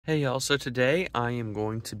Hey y'all, so today I am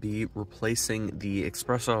going to be replacing the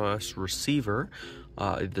ELRS receiver.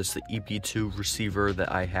 This is the EP2 receiver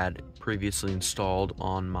that I had previously installed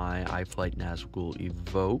on my iFlight Nazgul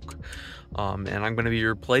Evoke. And I'm going to be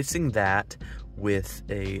replacing that with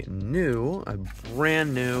a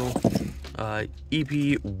brand new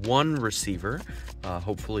EP1 receiver.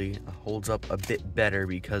 Hopefully holds up a bit better,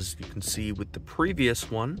 because you can see with the previous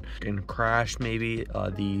one in crash, maybe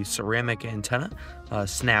the ceramic antenna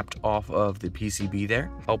snapped off of the PCB there.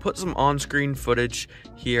 I'll put some on-screen footage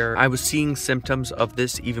here. I was seeing symptoms of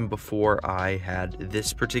this even before I had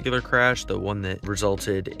this particular crash, the one that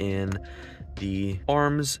resulted in the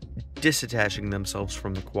arms disattaching themselves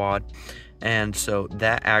from the quad. And so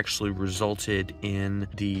that actually resulted in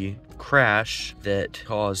the crash that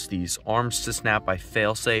caused these arms to snap. I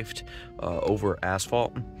failsafed over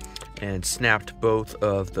asphalt and snapped both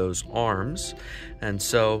of those arms. And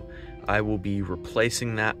so I will be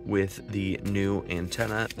replacing that with the new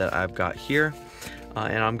antenna that I've got here.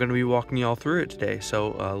 And I'm going to be walking y'all through it today.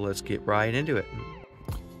 So let's get right into it.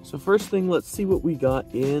 So first thing, let's see what we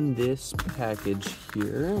got in this package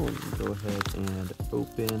here. Let me go ahead and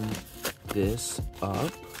open this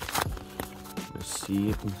up. Let's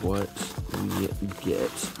see what we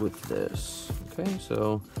get with this. Okay,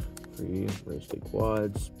 so 3 roasted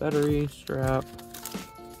quads, battery, strap,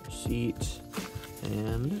 seat,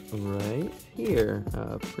 and right here,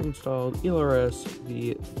 pre-installed ELRS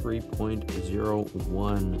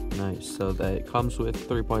v3.01. Nice. So that comes with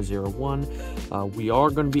 3.01. We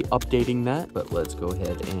are going to be updating that, but let's go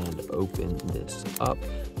ahead and open this up.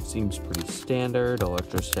 Seems pretty standard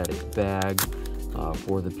electrostatic bag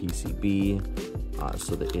for the PCB,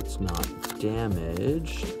 so that it's not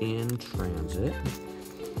damaged in transit.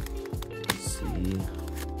 Let's see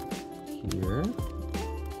here.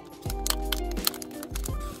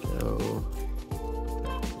 Go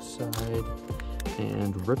back to the side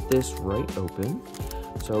and rip this right open.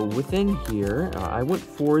 So within here, I went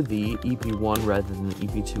for the EP1 rather than the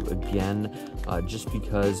EP2 again, just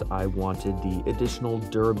because I wanted the additional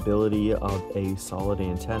durability of a solid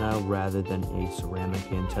antenna rather than a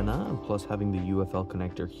ceramic antenna. And plus, having the UFL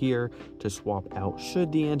connector here to swap out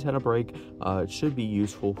should the antenna break, it should be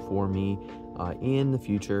useful for me in the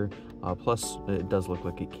future. Plus, it does look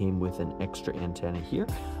like it came with an extra antenna here.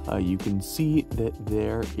 You can see that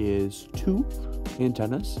there is 2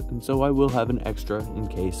 antennas, and so I will have an extra in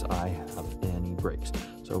case I have any breaks.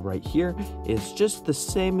 So right here is just the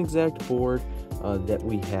same exact board that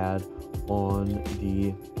we had on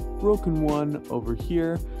the broken one over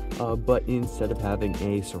here, but instead of having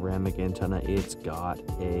a ceramic antenna, it's got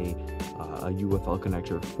a UFL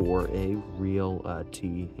connector for a real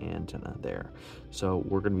T antenna there. So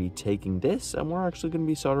we're going to be taking this, and we're actually going to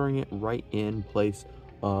be soldering it right in place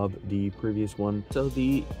of the previous one. So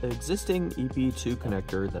the existing EP2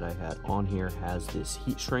 connector that I had on here has this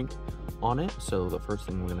heat shrink on it, so the first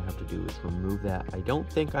thing we're going to have to do is remove that. I don't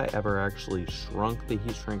think I ever actually shrunk the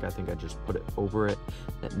heat shrink. I think I just put it over it.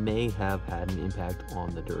 That may have had an impact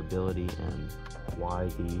on the durability and why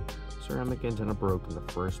the ceramic antenna broke in the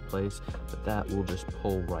first place, but that will just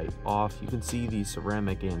pull right off. You can see the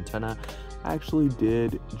ceramic antenna actually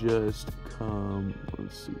did just come,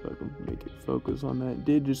 let's see if I can make it focus on that,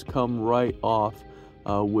 did just come right off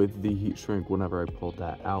with the heat shrink whenever I pulled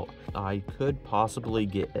that out. I could possibly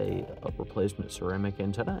get a replacement ceramic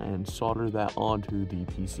antenna and solder that onto the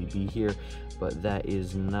PCB here, but that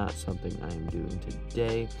is not something I am doing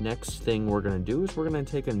today. Next thing we're going to do is we're going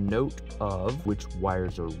to take a note of which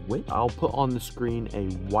wires are which. I'll put on the screen a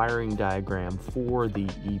wiring diagram for the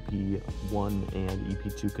EP1 and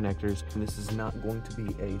EP2 connectors, and this is not going to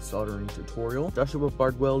be a soldering tutorial. Joshua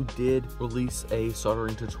Bardwell did release a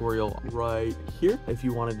soldering tutorial right here if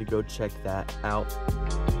you wanted to go check that out.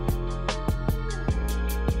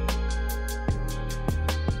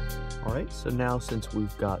 Alright, so now since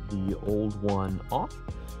we've got the old one off,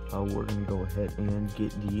 we're going to go ahead and get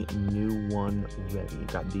the new one ready.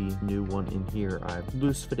 Got the new one in here. I've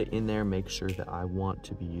loose fit it in there, make sure that I want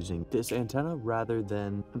to be using this antenna rather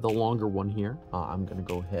than the longer one here. I'm going to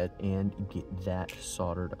go ahead and get that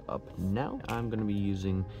soldered up now. I'm going to be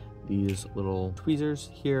using these little tweezers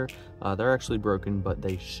here. They're actually broken, but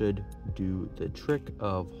they should do the trick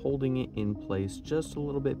of holding it in place just a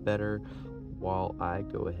little bit better while I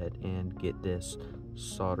go ahead and get this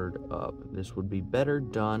soldered up. This would be better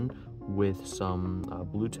done with some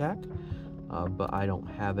blue tack, but I don't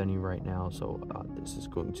have any right now, so this is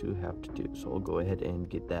going to have to do. So I'll go ahead and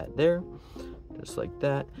get that there, just like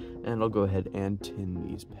that, and I'll go ahead and tin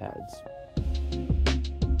these pads.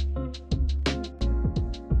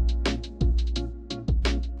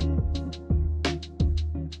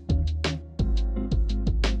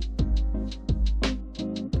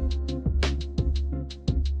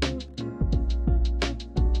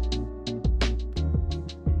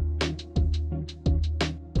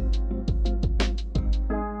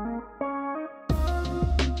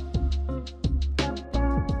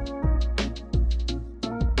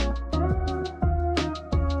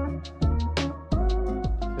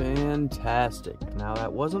 Fantastic. Now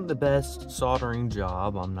that wasn't the best soldering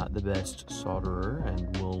job. I'm not the best solderer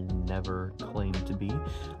and will never claim to be,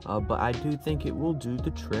 but I do think it will do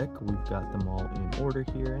the trick. We've got them all in order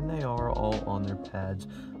here, and they are all on their pads.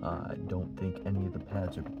 I don't think any of the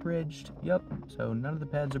pads are bridged. Yep, so none of the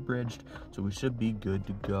pads are bridged, so we should be good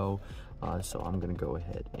to go. So I'm gonna go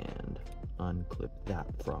ahead and unclip that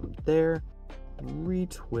from there.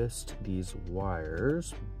 Retwist these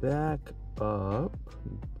wires back up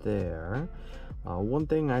there. One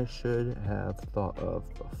thing I should have thought of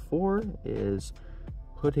before is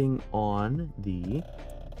putting on the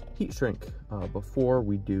heat shrink before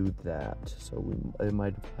we do that. So it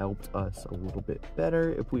might have helped us a little bit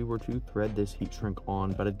better if we were to thread this heat shrink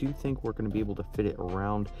on, but I do think we're going to be able to fit it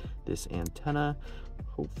around this antenna,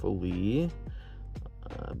 hopefully.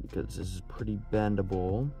 Because this is pretty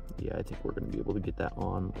bendable. Yeah, I think we're going to be able to get that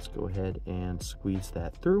on. Let's go ahead and squeeze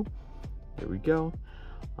that through. There we go.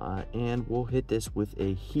 And we'll hit this with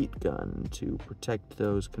a heat gun to protect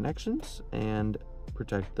those connections and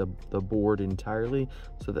protect the board entirely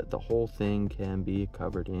so that the whole thing can be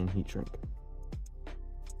covered in heat shrink.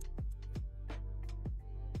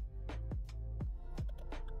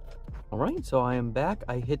 Alright, so I am back.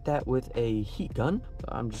 I hit that with a heat gun.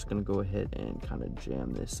 I'm just going to go ahead and kind of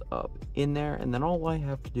jam this up in there, and then all I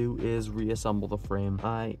have to do is reassemble the frame.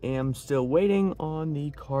 I am still waiting on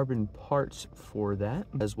the carbon parts for that,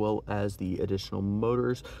 as well as the additional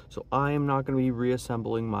motors, so I am not going to be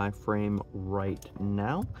reassembling my frame right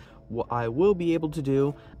now. What I will be able to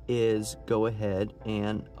do is go ahead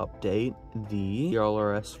and update the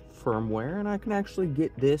ELRS firmware, and I can actually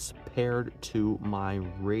get this paired to my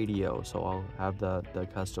radio. So I'll have the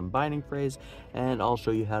custom binding phrase, and I'll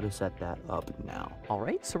show you how to set that up now.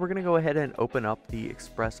 Alright, so we're going to go ahead and open up the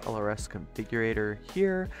Express ELRS configurator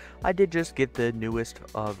here. I did just get the newest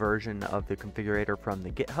version of the configurator from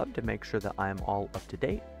the GitHub to make sure that I'm all up to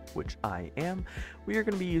date, which I am. We are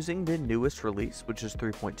going to be using the newest release, which is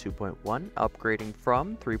 3.2.1. Upgrading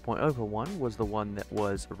from 3.01 was the one that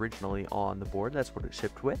was originally on the board. That's what it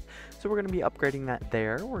shipped with. So we're going to be upgrading that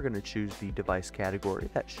there. We're going to choose the device category.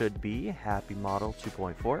 That should be Happy Model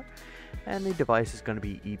 2.4. And the device is going to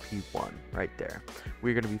be EP1 right there.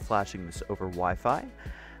 We're going to be flashing this over Wi-Fi.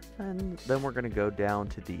 And then we're going to go down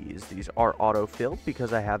to these. These are auto-filled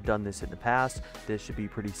because I have done this in the past. This should be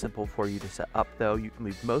pretty simple for you to set up though. You can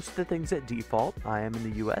leave most of the things at default. I am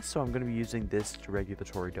in the US, so I'm going to be using this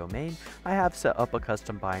regulatory domain. I have set up a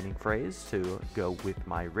custom binding phrase to go with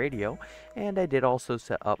my radio, and I did also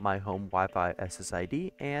set up my home Wi-Fi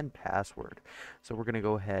SSID and password. So we're going to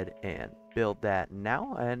go ahead and build that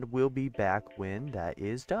now, and we'll be back when that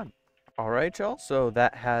is done. Alright y'all, so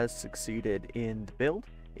that has succeeded in the build.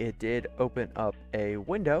 It did open up a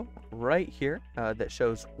window right here that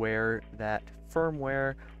shows where that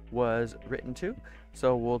firmware was written to.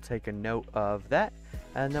 So we'll take a note of that,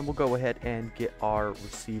 and then we'll go ahead and get our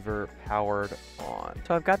receiver powered on.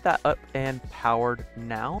 So I've got that up and powered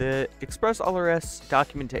now. The Express ELRS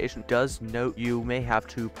documentation does note you may have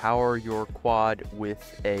to power your quad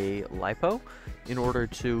with a LiPo in order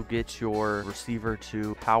to get your receiver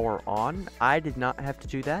to power on. I did not have to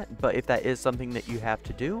do that, but if that is something that you have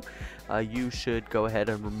to do, you should go ahead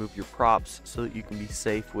and remove your props so that you can be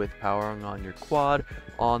safe with powering on your quad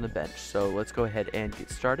on the bench. So let's go ahead and get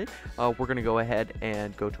started. We're going to go ahead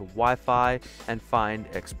and go to Wi-Fi and find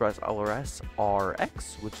Express ELRS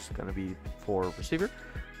RX, which is going to be for receiver.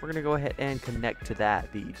 We're going to go ahead and connect to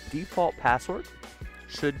that. The default password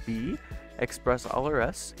should be Express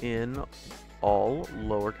ELRS in all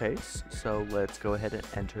lowercase. So let's go ahead and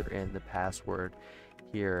enter in the password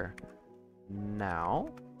here now.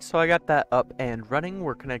 So I got that up and running.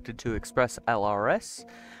 We're connected to Express ELRS.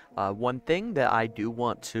 One thing that I do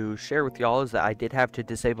want to share with y'all is that I did have to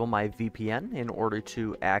disable my VPN in order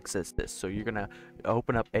to access this. So you're gonna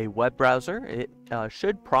open up a web browser. It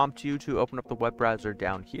should prompt you to open up the web browser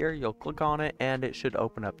down here. You'll click on it and it should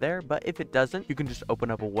open up there, but if it doesn't, you can just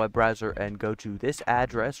open up a web browser and go to this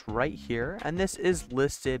address right here, and this is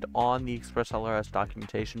listed on the Express ELRS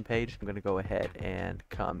documentation page. I'm gonna go ahead and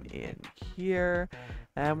come in here,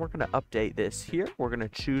 and we're going to update this here. We're going to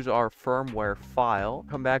choose our firmware file,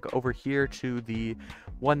 come back over here to the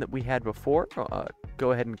one that we had before.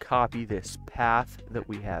 Go ahead and copy this path that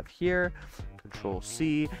we have here, Control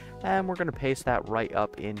C, and we're going to paste that right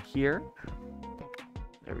up in here.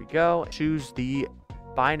 There we go. Choose the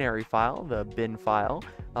binary file, the bin file,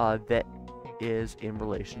 that is in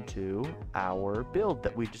relation to our build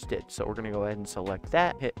that we just did. So we're going to go ahead and select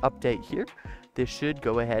that, hit update here. This should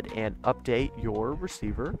go ahead and update your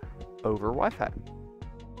receiver over Wi-Fi.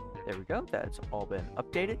 There we go. That's all been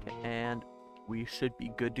updated, and we should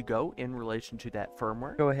be good to go in relation to that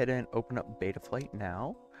firmware. Go ahead and open up Betaflight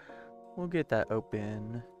now. We'll get that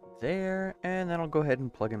open there, and then I'll go ahead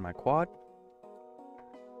and plug in my quad.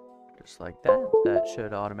 Just like that. That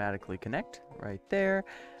should automatically connect right there.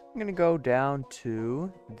 I'm going to go down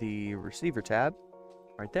to the receiver tab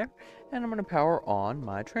right there, and I'm going to power on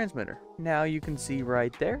my transmitter. Now you can see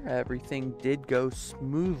right there, everything did go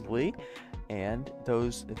smoothly, and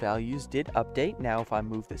those values did update. Now if I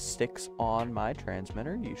move the sticks on my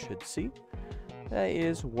transmitter, you should see that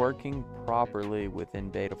is working properly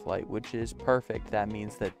within Betaflight, which is perfect. That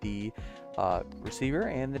means that the receiver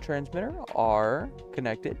and the transmitter are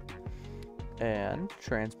connected and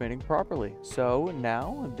transmitting properly. So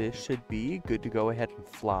now this should be good to go ahead and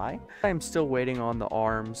fly. I'm still waiting on the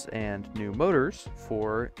arms and new motors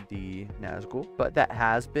for the Nazgul, but that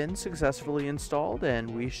has been successfully installed and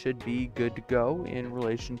we should be good to go in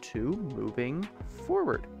relation to moving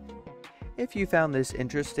forward. If you found this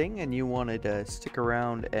interesting and you wanted to stick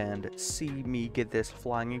around and see me get this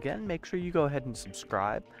flying again, make sure you go ahead and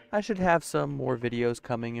subscribe. I should have some more videos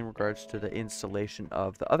coming in regards to the installation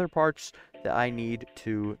of the other parts that I need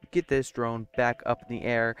to get this drone back up in the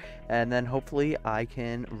air, and then hopefully I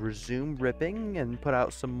can resume ripping and put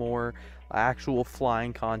out some more actual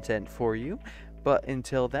flying content for you. But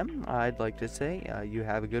until then, I'd like to say you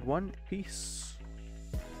have a good one. Peace.